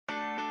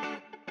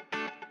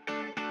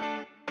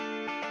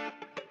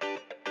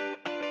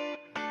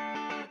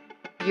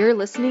You're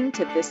listening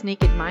to This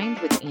Naked Mind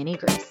with Annie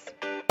Grace.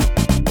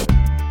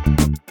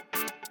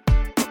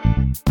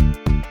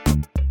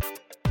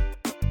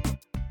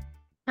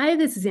 Hi,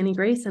 this is Annie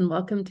Grace, and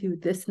welcome to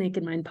This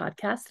Naked Mind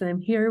podcast. And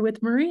I'm here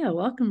with Maria.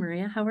 Welcome,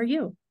 Maria. How are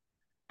you?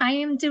 I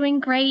am doing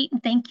great.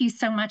 Thank you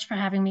so much for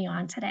having me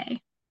on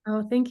today.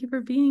 Oh, thank you for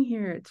being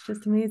here. It's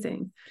just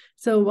amazing.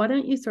 So why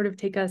don't you sort of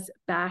take us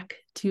back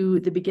to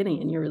the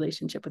beginning in your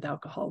relationship with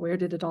alcohol? Where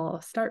did it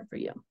all start for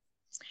you?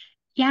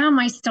 Yeah,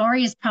 my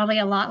story is probably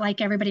a lot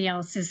like everybody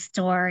else's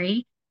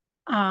story.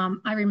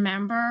 I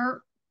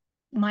remember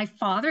my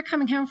father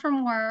coming home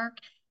from work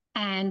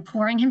and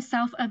pouring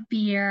himself a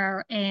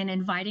beer and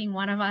inviting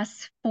one of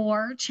us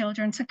four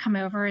children to come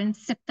over and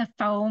sip the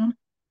foam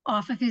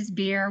off of his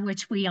beer,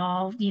 which we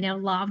all,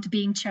 loved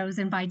being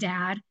chosen by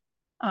dad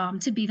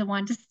to be the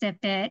one to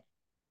sip it.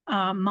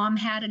 Mom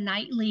had a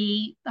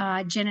nightly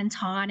gin and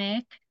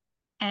tonic.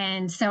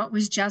 And so it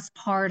was just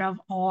part of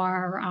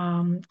our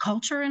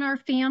culture in our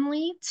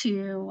family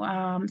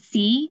to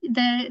see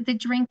the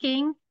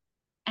drinking.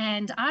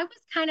 And I was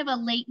kind of a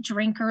late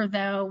drinker,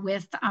 though,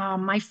 with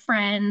my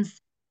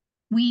friends.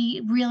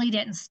 We really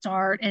didn't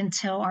start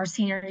until our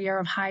senior year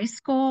of high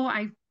school.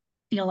 I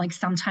feel like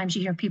sometimes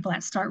you hear people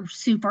that start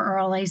super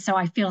early. So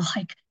I feel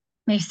like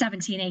maybe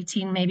 17,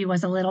 18 maybe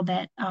was a little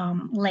bit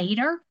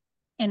later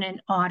in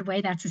an odd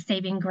way. That's a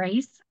saving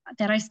grace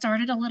that I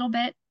started a little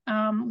bit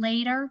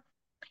later.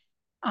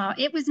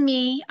 It was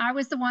me. I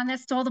was the one that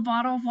stole the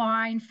bottle of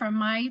wine from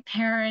my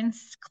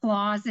parents'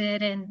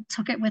 closet and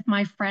took it with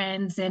my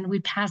friends, and we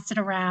passed it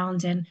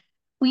around. And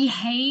we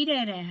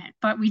hated it,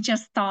 but we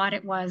just thought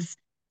it was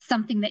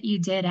something that you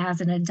did as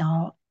an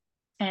adult.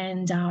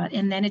 And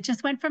then it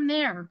just went from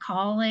there,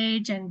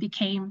 college, and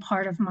became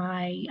part of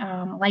my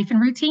life and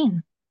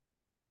routine.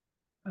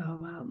 Oh,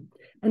 wow.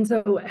 And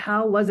so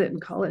how was it in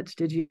college?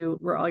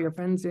 Were all your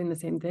friends doing the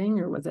same thing,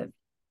 or was it?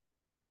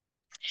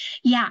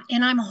 Yeah,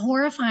 and I'm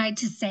horrified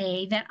to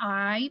say that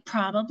I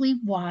probably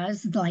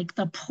was like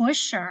the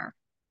pusher,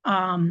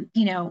 um,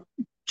 you know,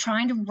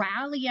 trying to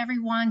rally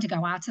everyone to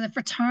go out to the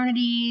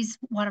fraternities.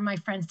 One of my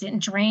friends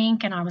didn't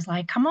drink, and I was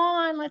like, come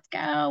on, let's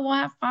go, we'll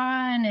have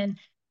fun. And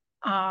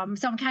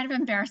so I'm kind of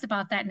embarrassed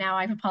about that now.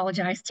 I've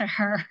apologized to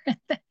her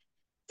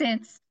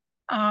since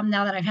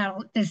now that I've had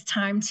this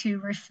time to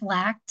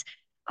reflect.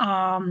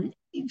 Um,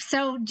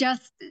 so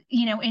just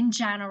in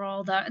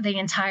general, the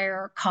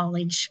entire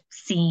college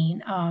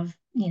scene of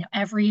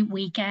every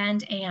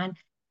weekend, and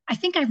I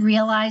think I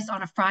realized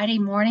on a Friday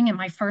morning in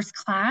my first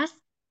class,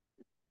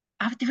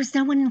 there was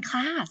no one in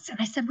class, and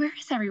I said, "Where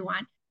is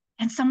everyone?"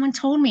 And someone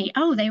told me,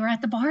 "Oh, they were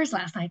at the bars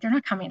last night. They're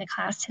not coming to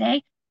class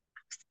today."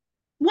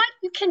 What?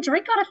 You can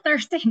drink on a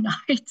Thursday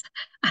night?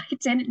 I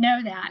didn't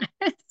know that.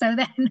 So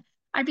then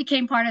I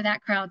became part of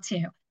that crowd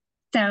too.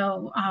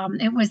 So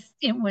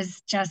it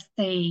was just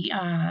the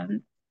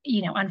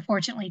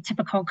unfortunately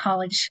typical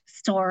college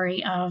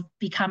story of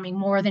becoming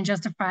more than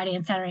just a Friday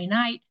and Saturday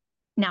night.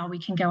 Now we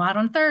can go out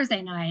on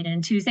Thursday night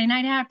and Tuesday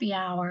night happy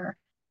hour.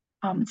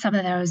 Some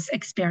of those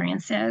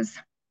experiences.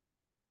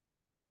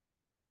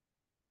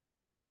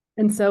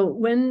 And so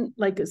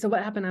so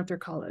what happened after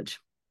college?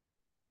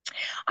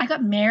 I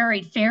got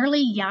married fairly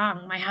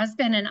young. My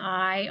husband and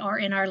I are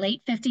in our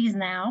late 50s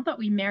now, but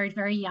we married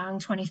very young,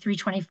 23,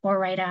 24,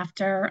 right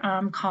after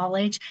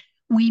college.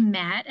 We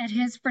met at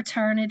his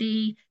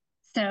fraternity.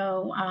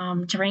 So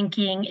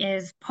drinking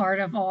is part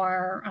of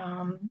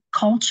our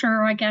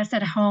culture, I guess,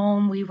 at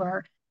home. We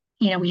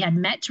had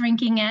met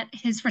drinking at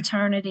his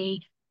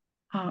fraternity.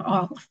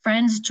 All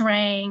friends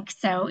drank.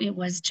 So it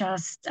was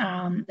just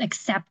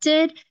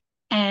accepted.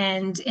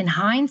 And in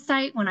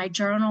hindsight, when I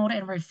journaled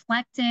and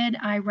reflected,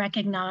 I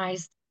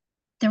recognized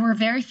there were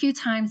very few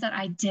times that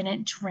I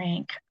didn't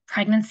drink,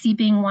 pregnancy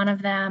being one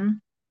of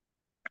them.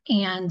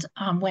 And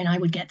when I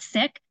would get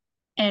sick,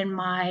 and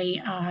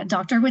my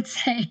doctor would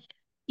say,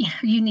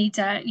 you need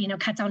to,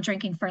 cut down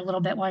drinking for a little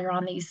bit while you're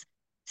on these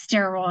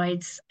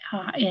steroids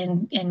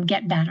and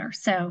get better.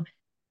 So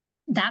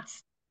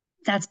that's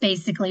that's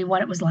basically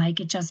what it was like.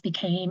 It just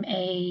became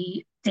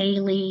a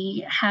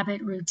daily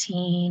habit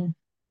routine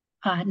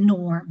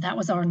norm. That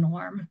was our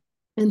norm.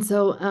 And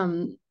so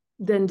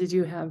then did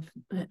you have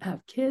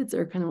kids,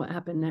 or kind of what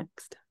happened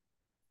next?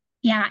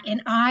 Yeah,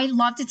 and I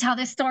love to tell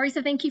this story,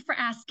 so thank you for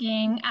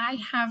asking. I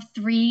have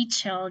three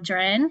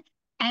children,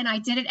 and I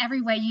did it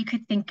every way you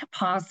could think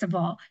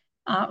possible.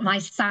 My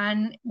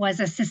son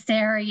was a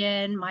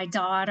cesarean. My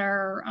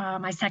daughter,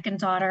 my second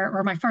daughter,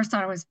 or my first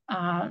daughter was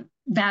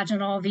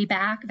vaginal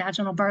VBAC,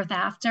 vaginal birth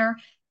after.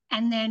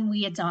 And then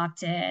we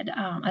adopted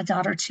a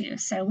daughter too.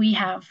 So we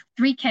have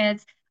three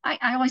kids.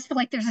 I always feel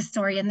like there's a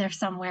story in there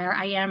somewhere.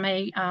 I am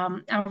a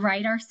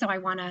writer, so I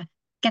want to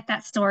get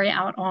that story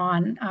out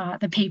on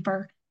the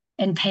paper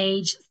and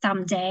page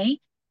someday.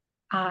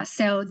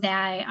 So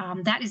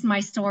that is my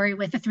story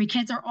with the three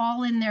kids are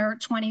all in their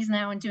 20s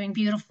now and doing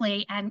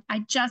beautifully. And I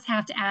just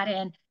have to add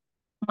in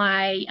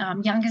my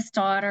youngest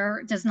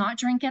daughter does not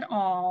drink at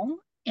all.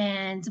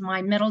 And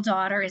my middle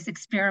daughter is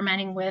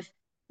experimenting with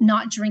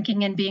not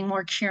drinking and being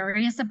more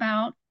curious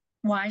about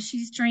why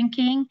she's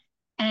drinking.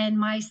 and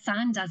my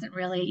son doesn't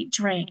really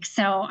drink.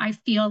 So I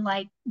feel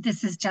like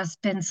this has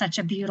just been such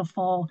a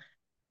beautiful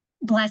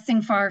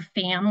blessing for our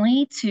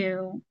family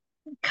to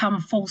come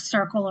full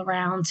circle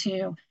around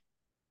to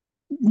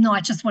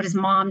not just what is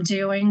mom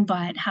doing,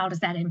 but how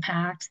does that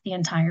impact the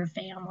entire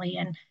family,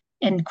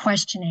 and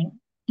questioning,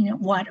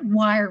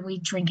 why are we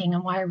drinking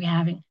and why are we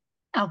having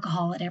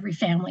alcohol at every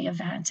family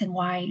event and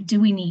why do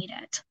we need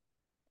it?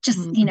 Just,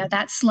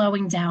 that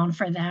slowing down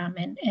for them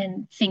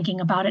and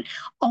thinking about it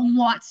a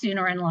lot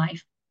sooner in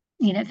life,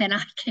 than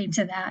I came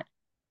to that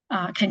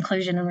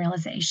conclusion and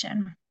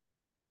realization.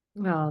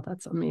 Oh,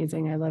 that's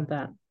amazing. I love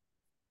that.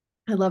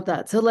 I love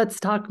that. So let's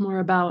talk more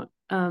about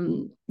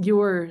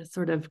your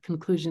sort of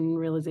conclusion and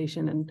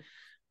realization and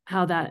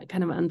how that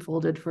kind of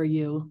unfolded for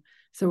you.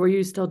 So were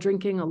you still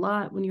drinking a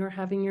lot when you were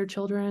having your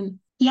children?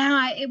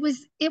 Yeah, it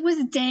was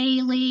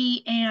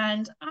daily,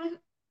 and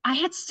I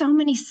had so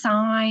many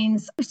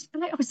signs.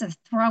 I was a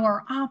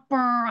thrower upper.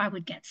 I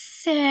would get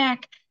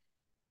sick.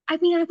 I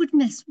mean, I would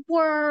miss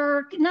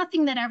work.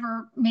 Nothing that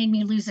ever made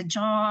me lose a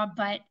job,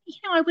 but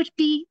I would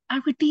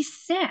be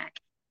sick.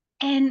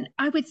 And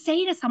I would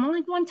say to someone,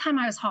 like one time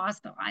I was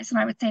hospitalized, and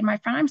I would say to my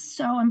friend, I'm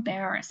so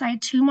embarrassed. I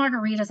had 2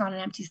 margaritas on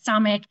an empty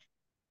stomach.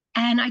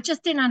 And I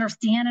just didn't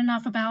understand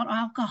enough about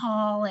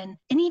alcohol. And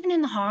even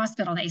in the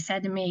hospital, they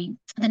said to me,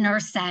 the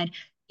nurse said,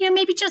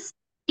 maybe just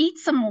eat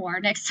some more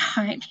next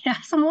time,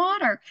 some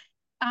water.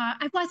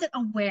 I wasn't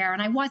aware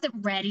and I wasn't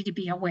ready to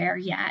be aware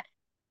yet.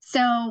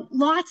 So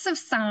lots of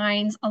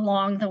signs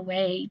along the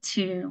way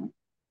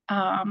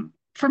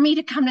for me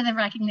to come to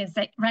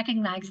the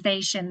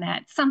recognition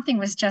that something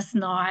was just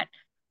not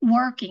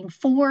working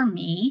for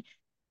me.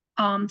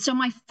 So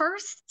my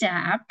first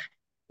step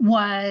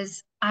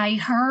was I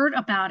heard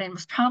about it, it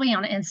was probably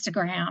on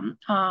Instagram,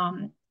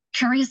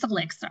 Curious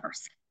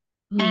Elixirs.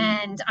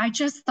 And I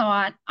just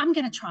thought, I'm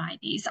going to try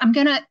these.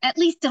 At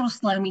least it'll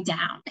slow me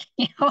down.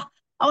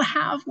 I'll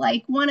have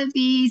like one of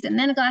these and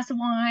then a glass of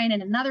wine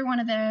and another one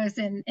of those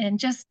and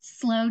just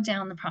slow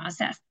down the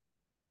process.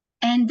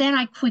 And then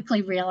I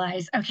quickly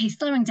realized, okay,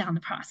 slowing down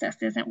the process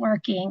isn't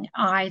working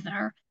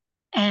either.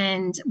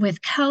 And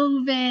with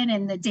COVID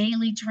and the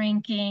daily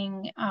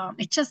drinking,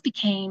 it just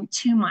became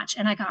too much.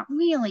 And I got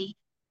really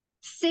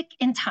sick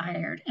and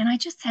tired. And I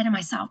just said to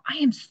myself, I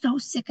am so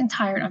sick and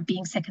tired of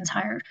being sick and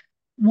tired.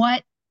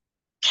 What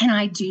can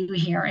I do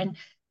here? And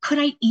could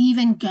I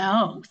even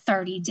go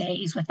 30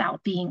 days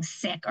without being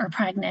sick or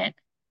pregnant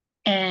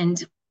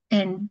and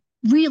and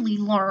really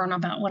learn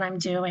about what I'm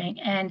doing?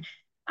 And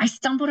I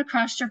stumbled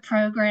across your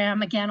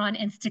program again on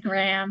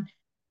Instagram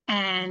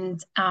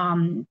and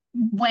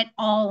went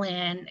all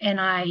in.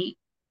 And I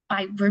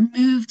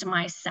removed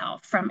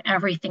myself from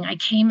everything. I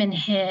came and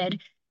hid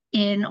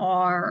in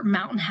our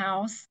mountain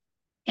house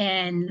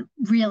and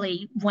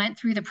really went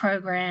through the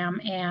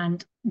program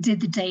and did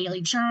the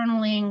daily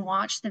journaling,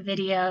 watched the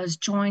videos,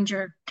 joined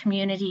your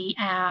community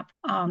app,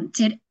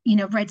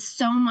 read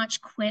so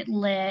much Quit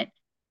Lit.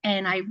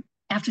 And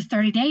after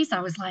 30 days, I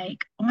was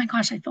like, oh my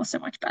gosh, I feel so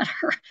much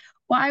better.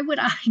 Why would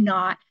I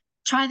not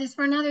try this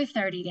for another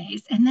 30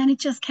 days? And then it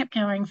just kept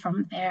going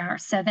from there.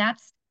 So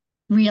that's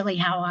really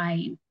how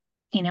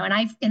and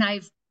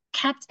I've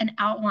kept an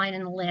outline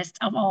and a list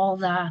of all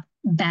the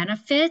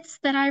benefits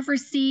that I've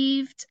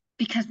received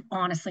because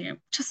honestly, it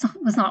just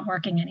was not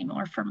working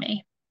anymore for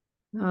me.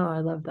 Oh, I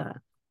love that.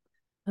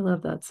 I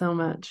love that so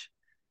much.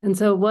 And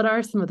so what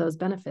are some of those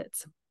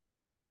benefits? Oh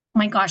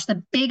my gosh,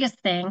 the biggest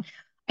thing,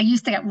 I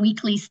used to get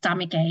weekly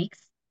stomach aches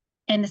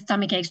and the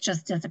stomach aches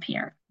just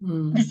disappear.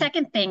 The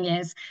second thing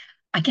is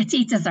I get to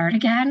eat dessert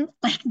again.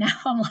 Like now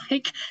I'm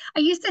like, I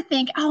used to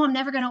think, oh, I'm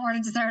never going to order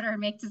dessert or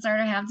make dessert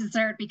or have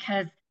dessert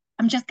because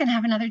I'm just going to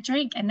have another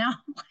drink. And now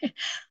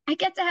I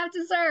get to have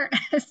dessert.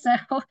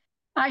 So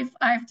I've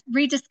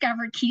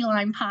rediscovered key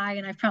lime pie,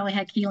 and I've probably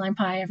had key lime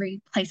pie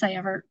every place I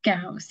ever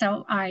go.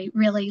 So I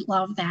really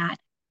love that.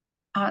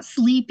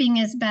 Sleeping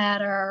is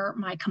better.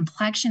 My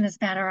complexion is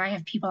better. I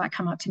have people that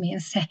come up to me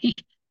and say,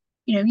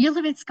 you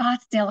live in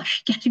Scottsdale, are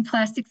you getting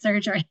plastic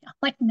surgery? I'm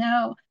like,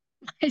 no,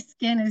 my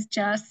skin is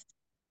just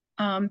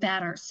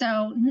better.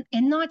 So,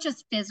 and not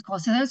just physical.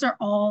 So those are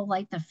all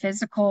like the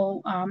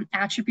physical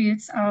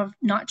attributes of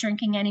not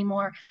drinking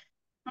anymore.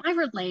 My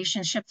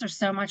relationships are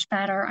so much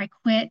better. I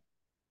quit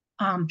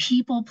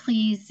people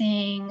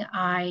pleasing.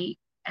 I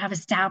have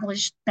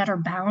established better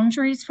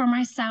boundaries for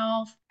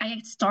myself.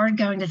 I started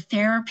going to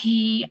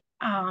therapy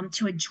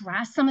to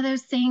address some of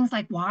those things,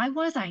 like why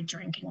was I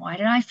drinking? Why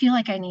did I feel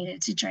like I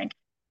needed to drink?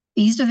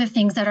 These are the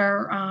things that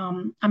are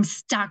I'm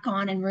stuck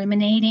on and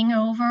ruminating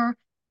over.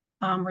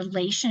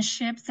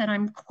 Relationships that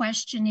I'm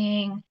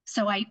questioning.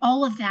 So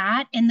all of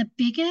that. And the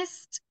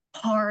biggest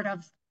part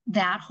of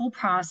that whole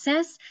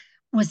process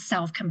was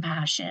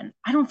self-compassion.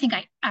 I don't think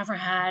I ever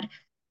had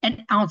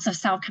an ounce of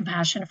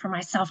self-compassion for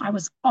myself. I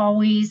was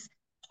always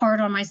hard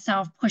on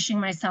myself, pushing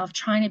myself,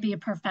 trying to be a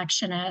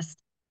perfectionist.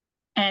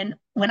 And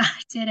when I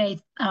did a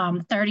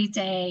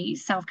 30-day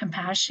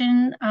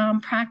self-compassion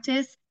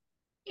practice,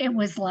 it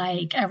was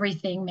like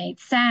everything made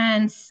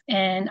sense.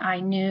 And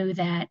I knew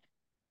that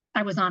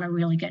I was on a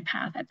really good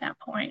path at that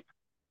point.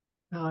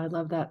 Oh, I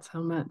love that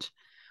so much.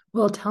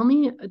 Well, tell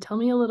me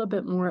a little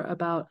bit more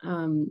about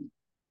kind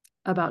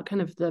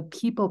of the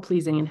people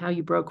pleasing and how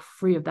you broke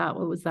free of that.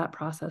 What was that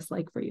process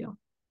like for you?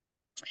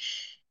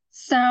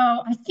 So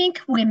I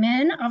think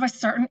women of a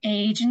certain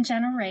age and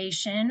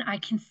generation, I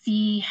can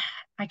see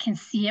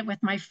it with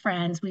my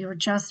friends. We were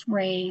just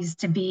raised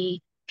to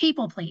be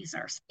people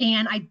pleasers.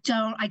 And I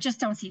just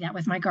don't see that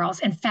with my girls.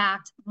 In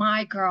fact,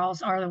 my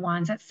girls are the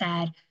ones that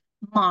said,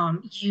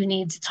 Mom, you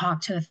need to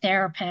talk to a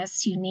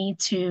therapist. You need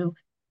to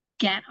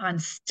get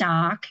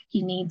unstuck.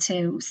 You need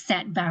to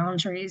set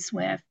boundaries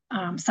with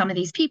some of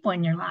these people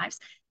in your lives.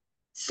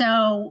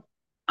 So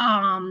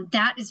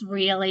that is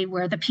really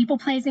where the people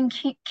pleasing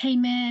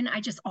came in.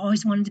 I just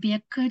always wanted to be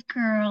a good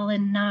girl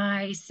and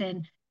nice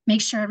and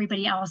make sure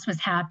everybody else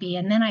was happy.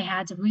 And then I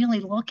had to really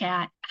look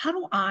at, how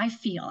do I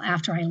feel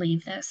after I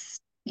leave this,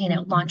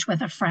 lunch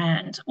with a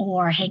friend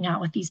or hang out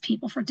with these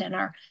people for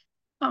dinner?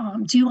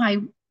 Do I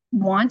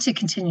want to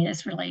continue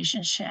this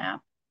relationship?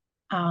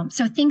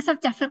 So things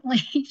have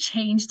definitely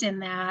changed in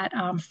that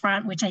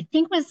front, which I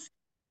think was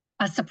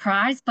a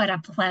surprise, but a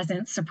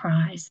pleasant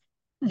surprise,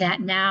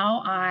 that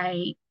now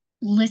I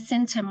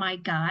listen to my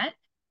gut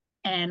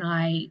and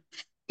I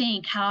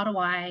think, how do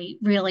I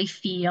really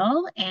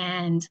feel?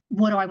 And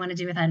what do I want to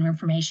do with that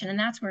information? And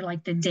that's where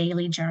like the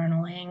daily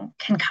journaling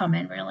can come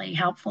in really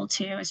helpful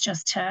too, is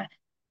just to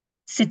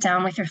sit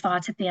down with your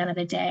thoughts at the end of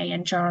the day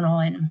and journal.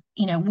 And,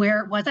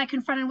 where was I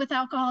confronted with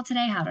alcohol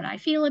today? How did I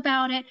feel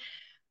about it?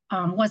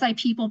 Was I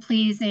people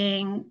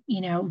pleasing?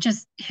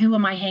 Just who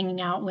am I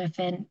hanging out with,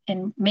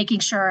 and making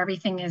sure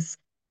everything is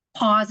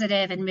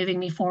positive and moving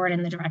me forward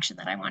in the direction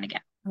that I want to go.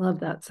 I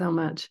love that so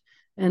much.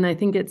 And I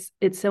think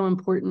it's so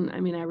important. I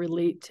mean, I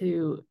relate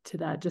to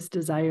that just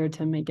desire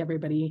to make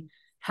everybody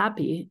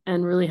happy,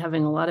 and really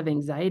having a lot of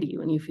anxiety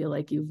when you feel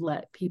like you've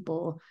let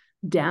people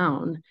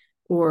down,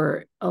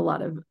 or a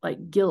lot of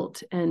like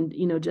guilt, and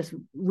just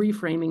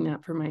reframing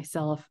that for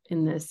myself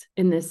in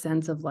this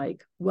sense of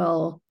like,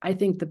 well, I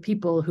think the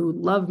people who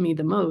love me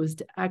the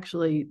most,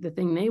 actually the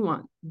thing they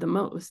want the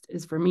most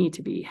is for me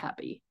to be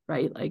happy,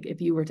 right? Like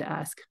if you were to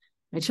ask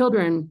my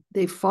children,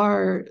 they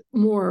far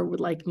more would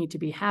like me to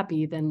be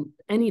happy than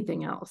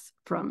anything else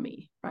from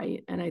me,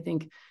 right? And I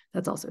think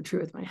that's also true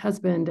with my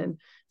husband and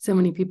so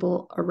many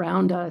people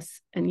around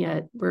us. And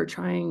yet we're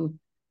trying,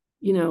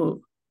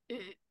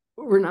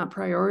 we're not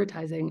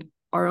prioritizing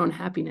our own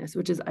happiness,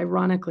 which is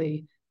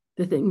ironically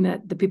the thing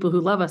that the people who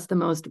love us the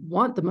most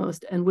want the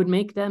most and would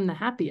make them the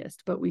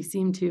happiest. But we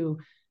seem to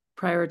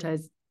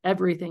prioritize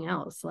everything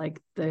else. Like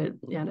I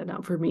don't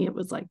know, for me, it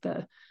was like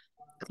the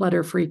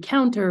clutter-free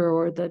counter,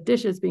 or the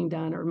dishes being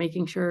done, or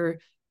making sure,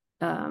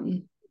 I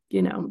don't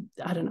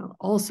know,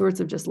 all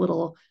sorts of just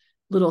little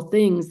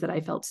things that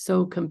I felt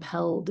so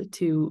compelled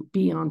to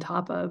be on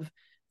top of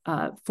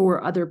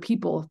for other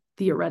people,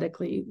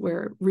 theoretically,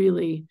 where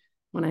really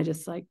when I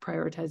just like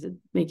prioritize it,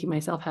 making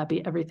myself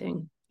happy,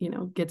 everything,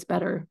 gets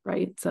better.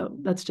 Right. So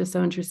that's just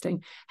so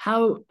interesting.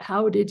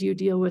 How did you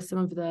deal with some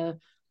of the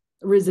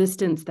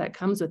resistance that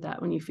comes with that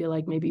when you feel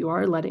like maybe you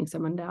are letting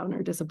someone down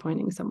or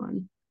disappointing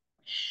someone?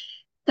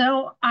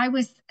 So I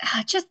was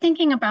just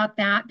thinking about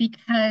that,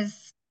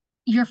 because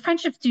your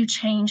friendships do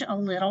change a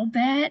little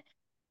bit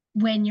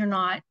when you're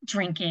not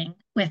drinking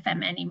with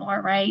them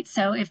anymore, right?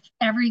 So if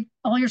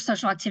all your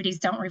social activities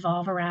don't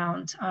revolve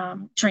around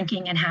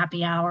drinking and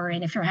happy hour,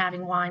 and if you're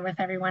having wine with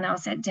everyone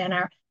else at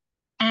dinner,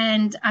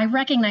 and I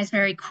recognized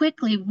very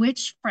quickly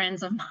which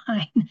friends of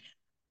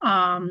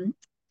mine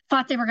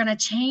thought they were going to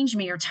change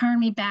me or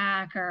turn me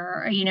back,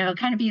 or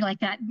kind of be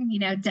like that,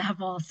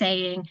 devil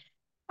saying,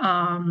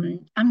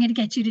 I'm going to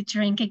get you to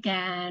drink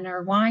again,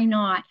 or why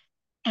not?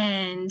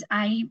 And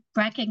I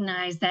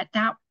recognized that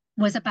that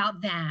was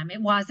about them.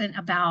 It wasn't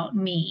about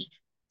me.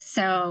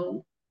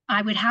 So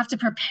I would have to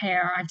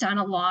prepare. I've done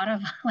a lot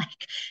of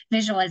like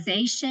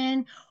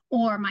visualization,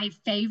 or my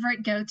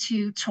favorite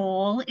go-to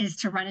tool is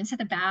to run into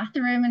the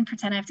bathroom and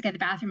pretend I have to go to the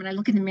bathroom, and I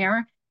look in the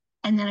mirror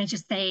and then I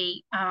just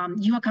say,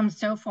 you have come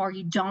so far.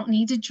 You don't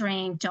need to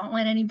drink. Don't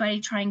let anybody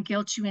try and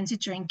guilt you into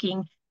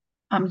drinking.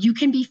 You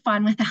can be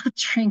fun without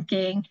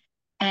drinking,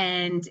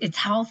 and it's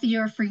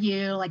healthier for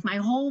you. Like my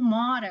whole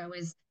motto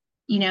is,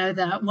 the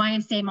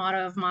YMCA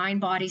motto of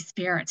mind, body,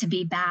 spirit, to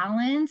be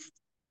balanced.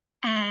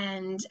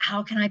 And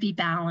how can I be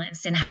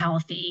balanced and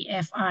healthy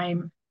if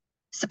I'm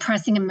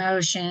suppressing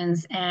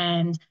emotions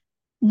and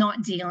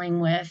not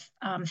dealing with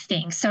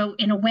things? So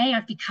in a way,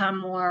 I've become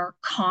more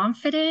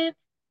confident,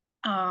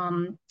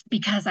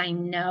 because I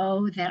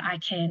know that I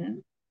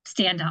can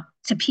stand up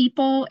to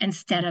people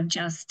instead of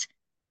just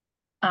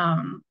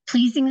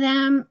pleasing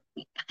them,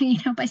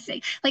 by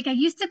saying, like, I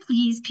used to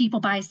please people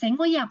by saying,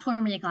 well, yeah, pour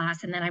me a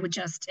glass, and then I would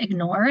just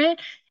ignore it.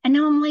 And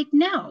now I'm like,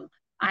 no,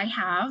 I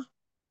have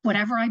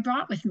whatever I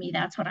brought with me.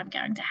 That's what I'm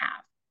going to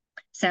have.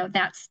 So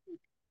that's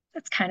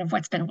kind of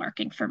what's been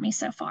working for me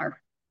so far.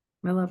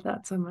 I love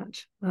that so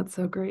much. That's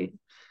so great.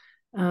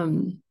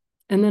 And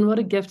then what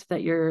a gift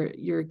that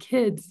your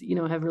kids,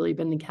 have really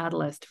been the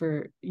catalyst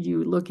for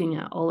you looking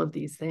at all of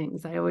these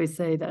things. I always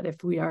say that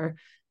if we are,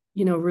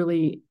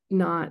 really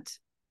not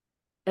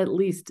at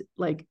least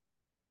like,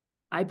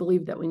 I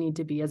believe that we need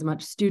to be as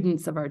much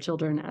students of our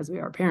children as we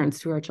are parents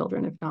to our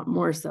children, if not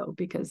more so,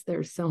 because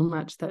there's so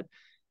much that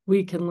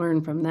we can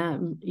learn from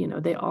them.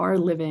 They are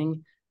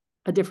living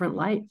a different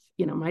life.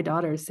 My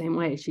daughter is the same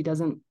way. She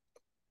doesn't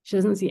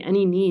see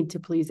any need to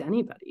please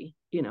anybody.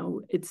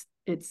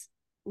 It's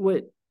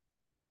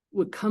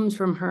what comes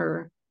from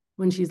her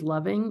when she's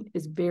loving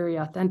is very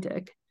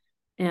authentic.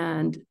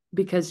 And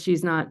because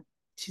she's not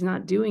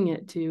doing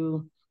it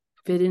to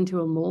fit into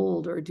a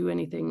mold or do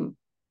anything,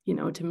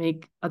 to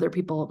make other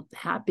people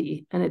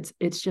happy. And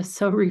it's just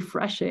so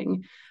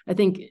refreshing. I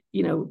think,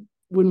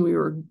 when we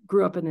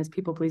grew up in this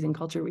people-pleasing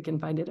culture, we can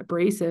find it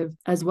abrasive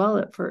as well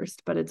at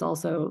first, but it's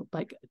also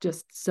like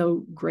just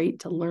so great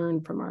to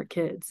learn from our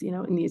kids,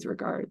 in these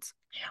regards.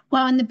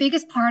 Well, and the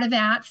biggest part of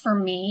that for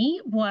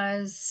me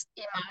was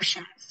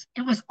emotions.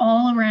 It was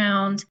all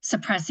around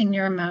suppressing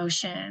your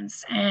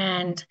emotions.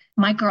 And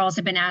my girls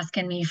have been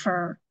asking me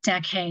for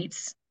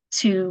decades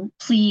to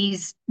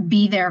please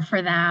be there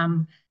for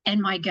them.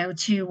 And my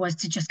go-to was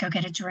to just go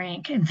get a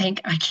drink and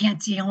think, I can't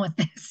deal with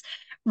this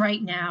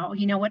right now.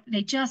 You know what?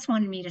 They just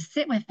wanted me to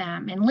sit with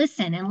them and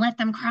listen and let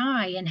them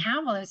cry and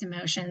have all those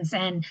emotions.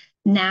 And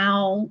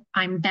now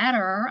I'm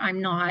better.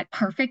 I'm not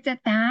perfect at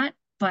that,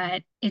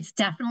 but it's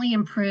definitely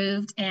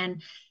improved.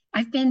 And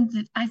I've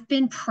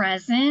been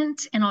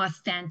present and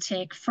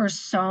authentic for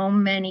so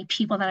many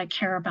people that I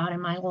care about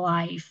in my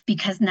life,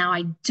 because now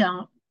I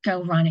don't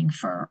go running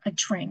for a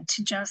drink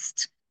to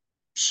just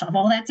shove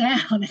all that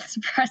down and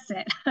suppress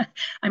it.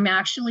 I'm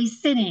actually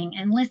sitting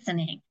and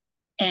listening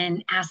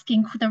and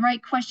asking the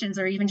right questions,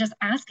 or even just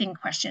asking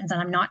questions. And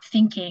I'm not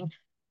thinking,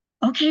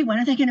 okay, when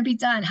are they going to be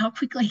done? How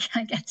quickly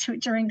can I get to a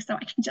drink so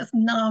I can just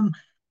numb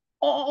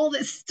all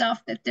this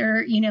stuff that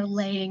they're,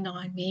 laying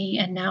on me.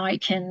 And now I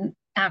can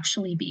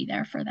actually be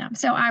there for them.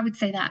 So I would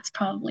say that's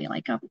probably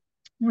like a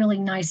really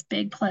nice,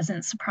 big,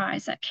 pleasant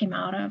surprise that came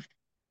out of.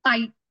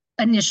 I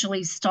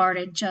initially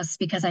started just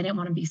because I didn't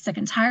want to be sick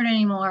and tired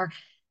anymore.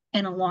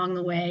 And along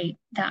the way,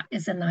 that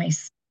is a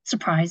nice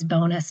surprise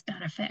bonus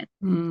benefit.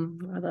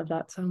 I love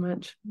that so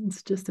much.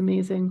 It's just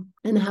amazing.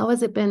 And how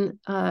has it been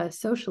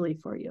socially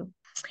for you?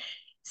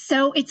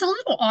 So it's a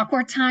little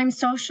awkward time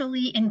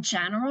socially in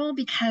general,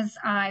 because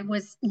I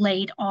was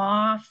laid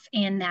off,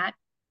 and that,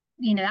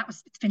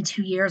 it's been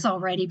 2 years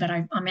already, but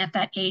I'm at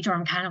that age where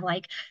I'm kind of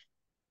like,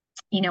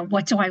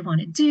 what do I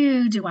want to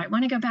do? Do I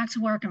want to go back to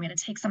work? I'm going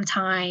to take some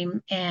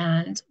time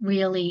and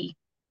really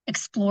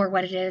explore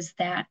what it is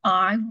that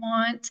I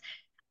want.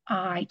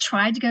 I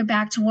tried to go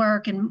back to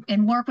work,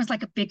 and work was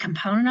like a big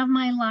component of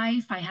my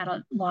life. I had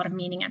a lot of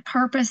meaning and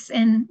purpose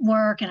in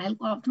work, and I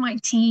loved my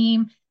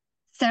team.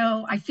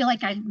 So I feel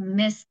like I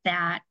missed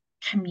that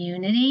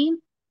community.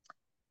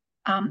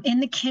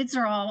 And the kids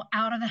are all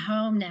out of the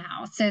home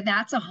now. So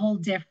that's a whole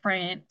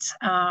different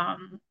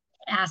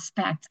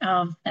aspect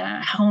of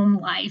the home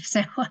life.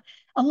 So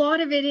a lot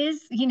of it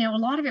is, a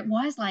lot of it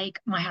was like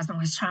my husband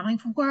was traveling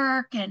for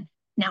work, and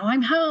now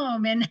I'm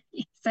home. And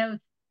so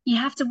you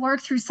have to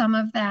work through some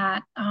of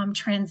that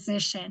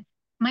transition.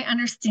 My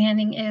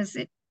understanding is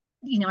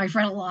I've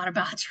read a lot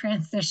about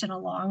transition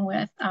along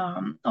with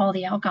all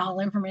the alcohol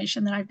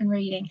information that I've been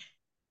reading.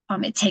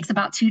 It takes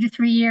about 2 to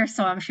 3 years,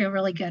 so I feel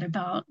really good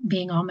about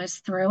being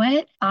almost through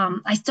it.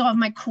 I still have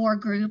my core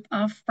group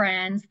of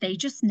friends. They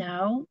just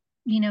know,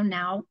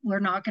 now we're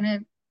not going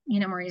to,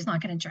 Marie's not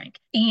going to drink.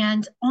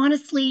 And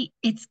honestly,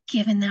 it's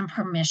given them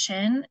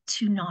permission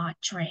to not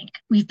drink.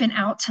 We've been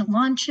out to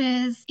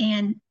lunches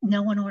and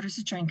no one orders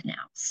a drink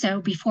now.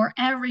 So before,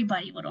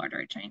 everybody would order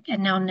a drink,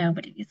 and now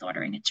nobody is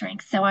ordering a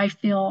drink. So I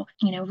feel,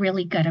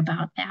 really good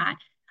about that.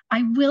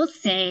 I will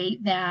say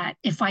that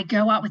if I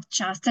go out with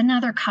just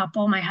another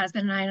couple, my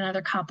husband and I,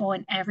 another couple,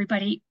 and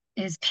everybody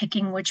is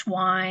picking which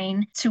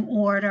wine to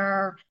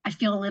order, I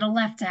feel a little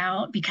left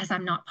out because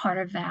I'm not part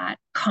of that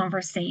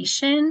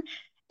conversation.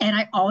 And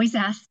I always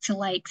ask to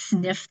like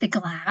sniff the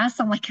glass.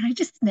 I'm like, can I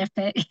just sniff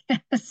it?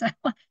 So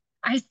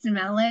I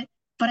smell it,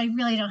 but I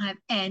really don't have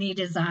any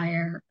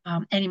desire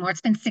anymore.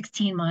 It's been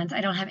 16 months.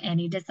 I don't have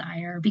any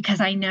desire because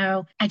I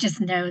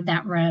just know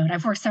that road.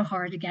 I've worked so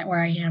hard to get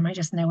where I am. I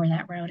just know where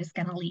that road is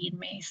going to lead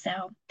me.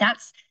 So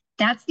that's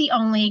the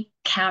only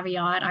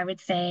caveat I would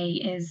say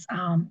is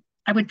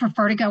I would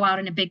prefer to go out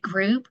in a big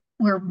group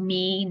where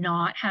me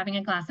not having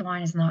a glass of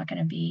wine is not going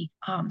to be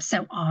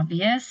so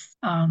obvious.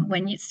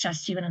 When it's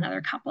just you and another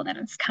couple, then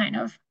it's kind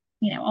of,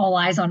 all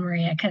eyes on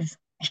Maria because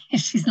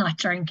she's not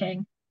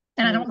drinking.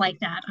 And I don't like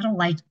that. I don't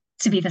like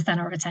to be the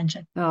center of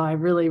attention. Oh, I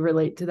really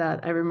relate to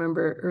that. I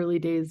remember early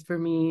days for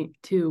me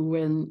too,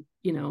 when,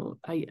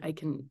 I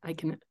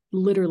can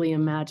literally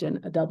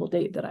imagine a double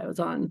date that I was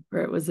on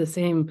where it was the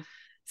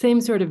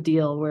same sort of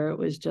deal where it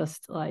was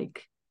just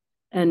like,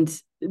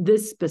 and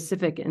this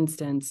specific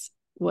instance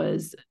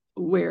was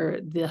where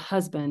the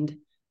husband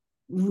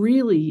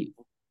really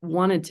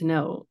wanted to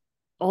know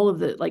all of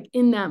the, like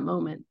in that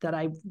moment that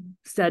I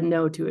said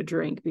no to a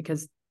drink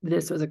because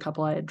this was a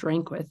couple I had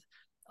drank with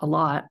a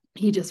lot.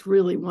 He just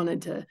really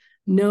wanted to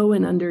know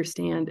and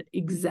understand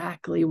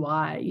exactly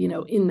why,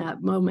 in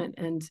that moment.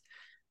 And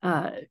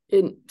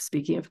in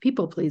speaking of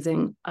people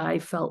pleasing, I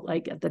felt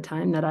like at the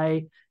time that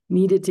I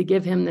needed to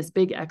give him this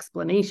big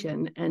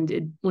explanation.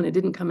 And when it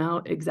didn't come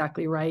out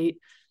exactly right,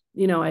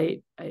 I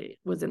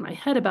was in my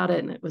head about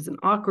it, and it was an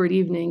awkward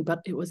evening, but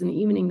it was an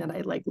evening that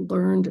I like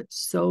learned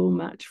so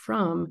much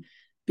from,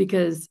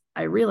 because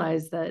I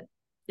realized that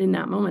in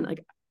that moment,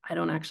 like, I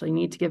don't actually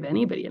need to give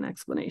anybody an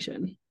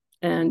explanation.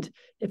 And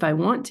if I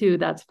want to,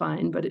 that's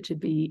fine, but it should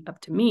be up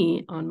to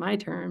me on my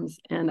terms.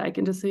 And I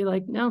can just say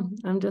like, no,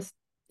 I'm just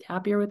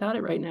happier without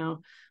it right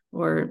now,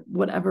 or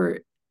whatever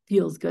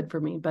feels good for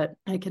me. But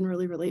I can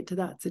really relate to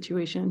that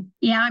situation.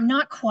 Yeah, I'm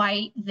not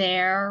quite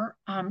there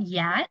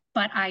yet,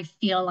 but I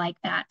feel like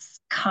that's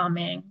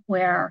coming,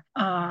 where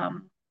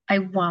I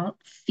won't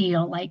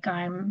feel like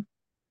I'm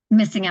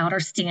missing out or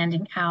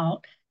standing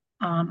out.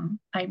 I'm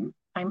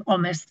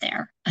almost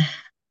there.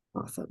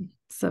 Awesome.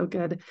 So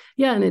good.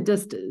 Yeah.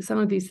 And some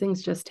of these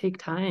things just take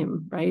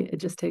time, right? It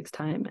just takes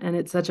time. And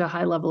it's such a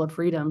high level of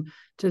freedom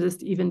to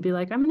just even be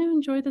like, I'm going to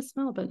enjoy the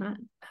smell, but not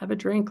have a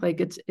drink.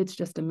 Like it's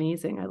just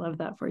amazing. I love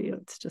that for you.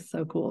 It's just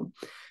so cool.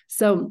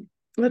 So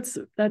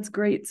that's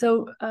great.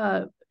 So,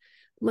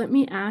 let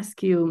me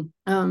ask you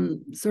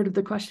sort of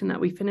the question that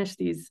we finished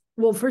these.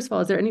 Well, first of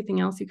all, is there anything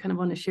else you kind of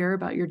want to share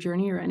about your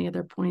journey, or any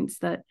other points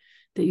that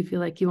you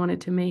feel like you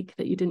wanted to make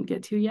that you didn't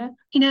get to yet?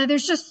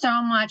 There's just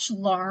so much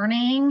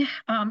learning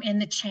in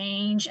the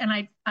change. And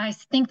I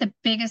think the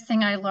biggest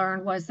thing I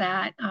learned was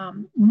that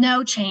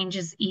no change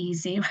is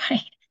easy,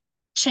 right?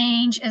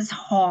 Change is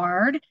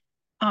hard.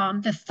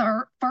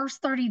 The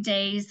first 30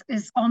 days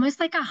is almost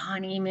like a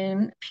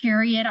honeymoon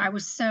period. I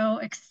was so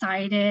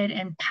excited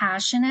and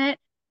passionate.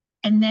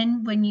 And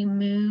then when you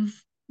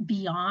move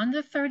beyond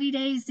the 30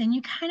 days, then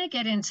you kind of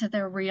get into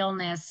the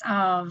realness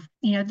of,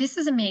 this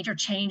is a major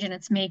change, and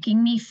it's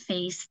making me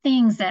face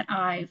things that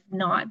I've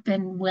not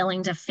been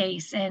willing to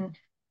face. And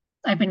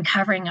I've been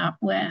covering up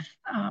with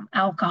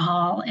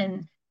alcohol.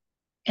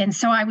 And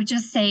so I would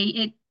just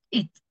say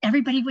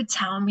everybody would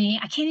tell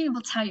me, I can't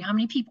even tell you how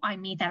many people I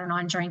meet that are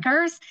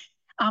non-drinkers,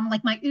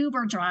 like my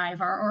Uber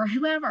driver or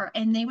whoever,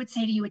 and they would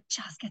say to you, it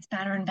just gets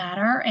better and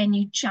better, and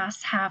you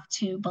just have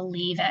to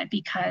believe it,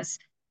 because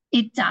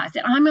it does.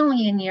 And I'm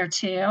only in year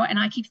 2, and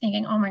I keep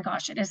thinking, oh my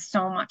gosh, it is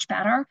so much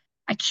better.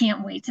 I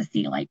can't wait to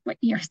see like what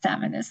year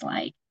 7 is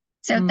like.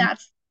 So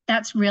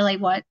that's really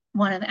what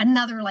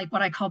another like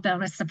what I call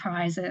bonus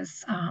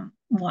surprises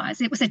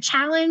was. It was a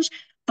challenge,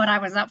 but I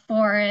was up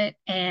for it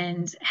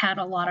and had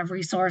a lot of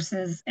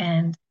resources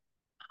and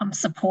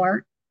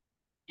support,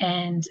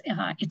 and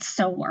it's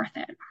so worth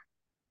it.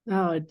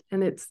 Oh,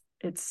 and it's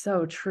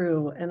so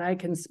true. And I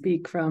can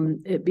speak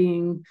from it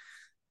being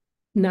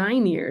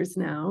 9 years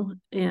now,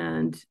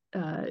 and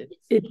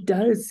it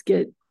does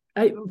get.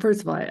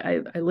 First of all,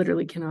 I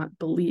literally cannot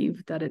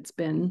believe that it's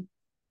been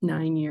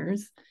 9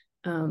 years.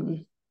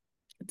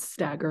 It's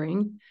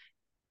staggering,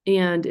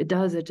 and it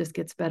just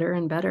gets better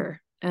and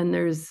better. And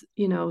there's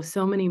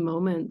so many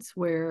moments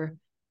where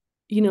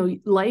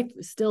life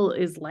still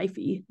is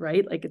lifey,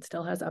 right? Like it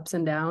still has ups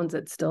and downs.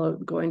 It's still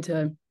going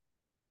to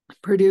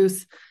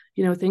produce,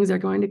 things are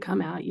going to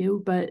come at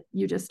you, but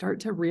you just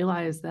start to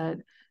realize that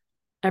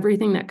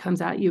everything that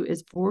comes at you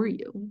is for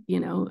you.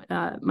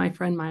 My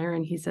friend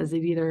Myron, he says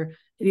it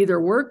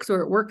either works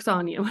or it works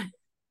on you.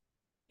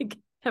 Like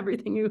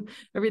everything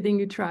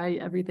you try,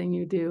 everything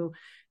you do.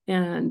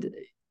 And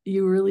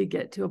you really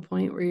get to a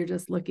point where you're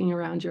just looking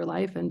around your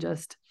life and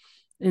just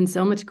in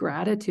so much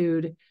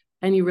gratitude.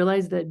 And you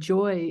realize that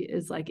joy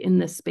is like in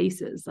the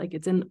spaces, like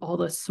it's in all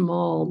the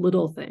small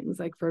little things.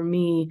 Like for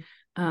me,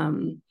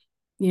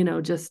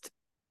 just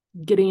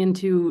getting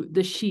into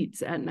the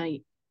sheets at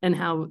night and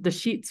how the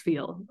sheets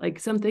feel, like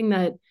something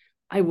that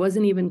I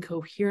wasn't even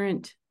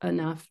coherent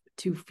enough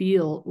to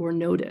feel or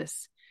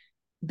notice,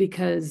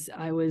 because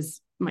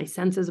my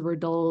senses were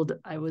dulled.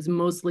 I was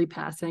mostly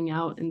passing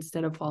out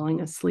instead of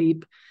falling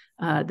asleep.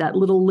 That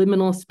little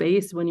liminal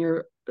space when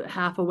you're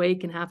half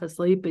awake and half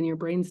asleep and your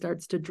brain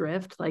starts to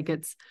drift, like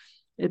it's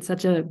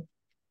such a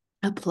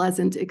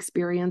pleasant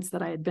experience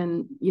that I had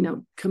been,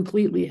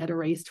 completely had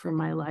erased from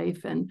my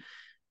life. And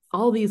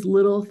all these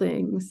little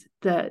things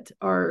that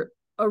are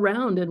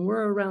around and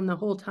were around the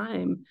whole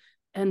time.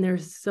 And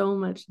there's so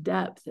much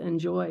depth and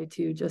joy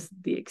to just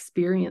the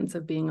experience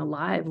of being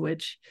alive,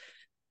 which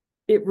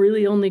it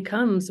really only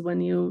comes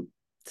when you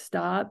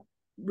stop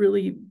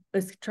really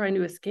trying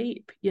to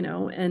escape,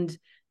 and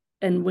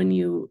when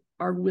you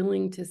are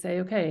willing to say,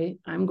 okay,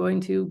 I'm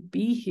going to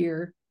be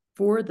here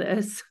for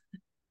this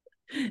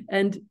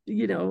and,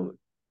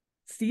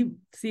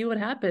 see what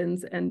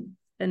happens and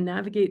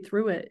navigate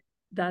through it.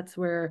 That's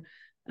where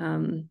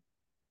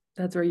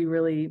you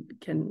really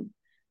can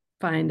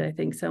find, I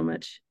think, so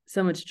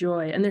much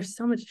joy. And there's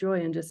so much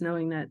joy in just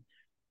knowing that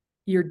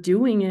you're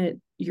doing it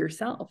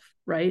yourself,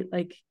 right?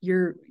 Like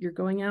you're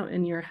going out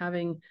and you're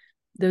having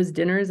those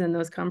dinners and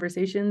those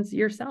conversations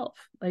yourself.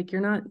 Like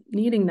you're not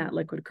needing that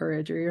liquid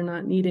courage, or you're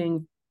not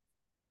needing,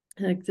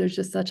 like, there's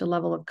just such a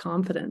level of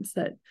confidence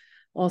that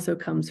also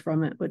comes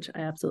from it, which I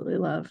absolutely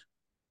love.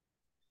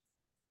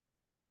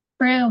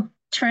 True.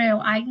 true.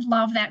 I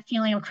love that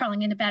feeling of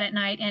crawling into bed at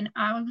night. And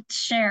I would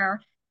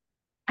share,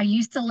 I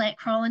used to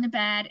crawl into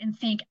bed and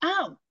think,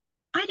 oh,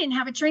 I didn't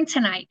have a drink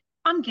tonight.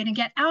 I'm going to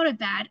get out of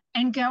bed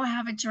and go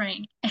have a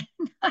drink. And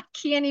I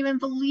can't even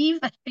believe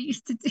that I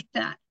used to do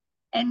that.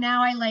 And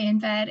now I lay in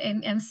bed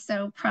and am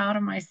so proud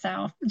of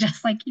myself,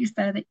 just like you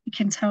said, that you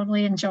can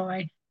totally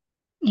enjoy,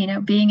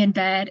 being in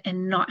bed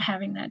and not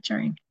having that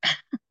drink. I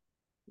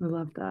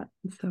love that.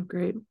 It's so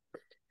great.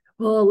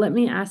 Well, let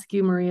me ask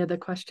you, Maria, the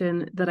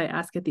question that I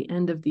ask at the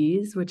end of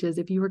these, which is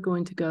if you were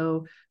going to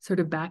go sort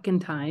of back in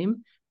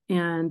time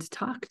and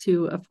talk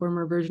to a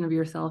former version of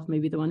yourself,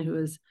 maybe the one who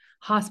was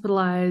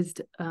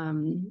hospitalized,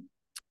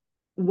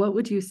 what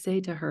would you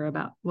say to her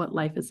about what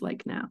life is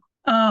like now?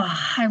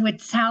 Oh, I would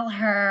tell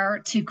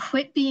her to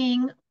quit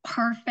being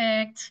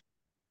perfect,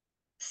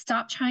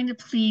 stop trying to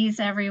please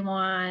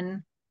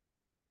everyone,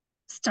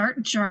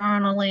 start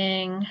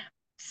journaling,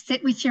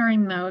 sit with your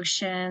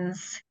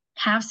emotions,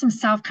 have some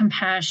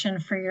self-compassion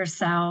for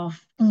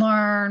yourself,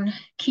 learn,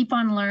 keep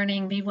on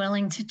learning, be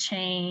willing to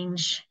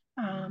change,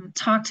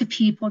 talk to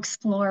people,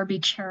 explore, be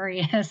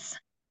curious,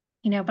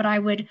 but I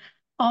would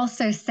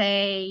also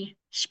say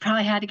she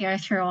probably had to go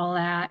through all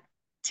that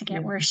to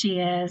get where she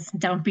is.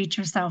 Don't beat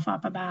yourself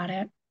up about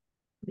it.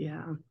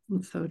 Yeah,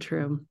 it's so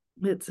true.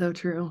 It's so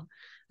true.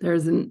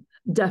 There's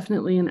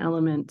definitely an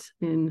element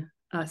in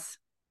us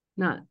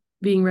not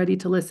being ready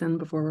to listen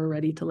before we're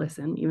ready to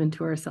listen, even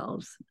to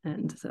ourselves.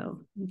 And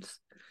so,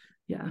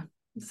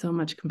 so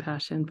much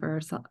compassion for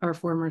our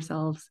former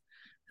selves.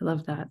 I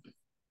love that.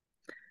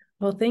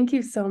 Well, thank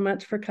you so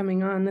much for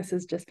coming on. This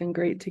has just been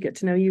great to get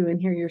to know you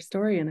and hear your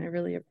story, and I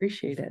really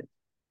appreciate it.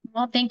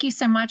 Well, thank you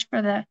so much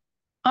for the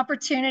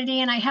opportunity.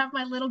 And I have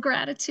my little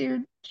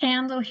gratitude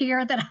candle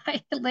here that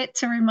I lit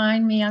to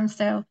remind me I'm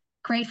so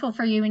grateful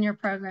for you and your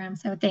program.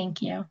 So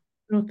thank you.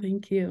 Oh,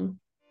 thank you.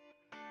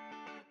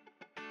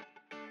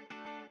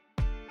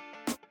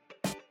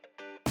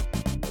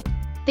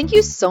 Thank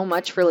you so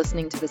much for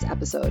listening to this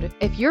episode.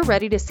 If you're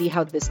ready to see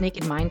how This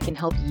Naked Mind can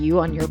help you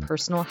on your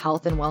personal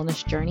health and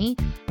wellness journey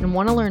and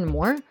want to learn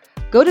more,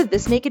 go to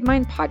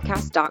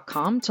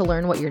thisnakedmindpodcast.com to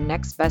learn what your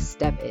next best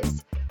step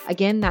is.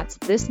 Again, that's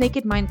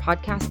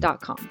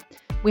thisnakedmindpodcast.com.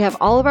 We have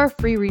all of our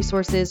free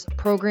resources,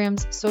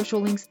 programs,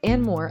 social links,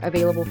 and more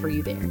available for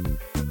you there.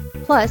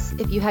 Plus,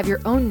 if you have your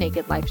own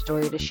naked life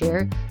story to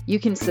share, you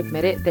can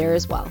submit it there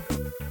as well.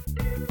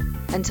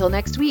 Until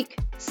next week,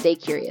 stay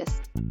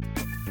curious.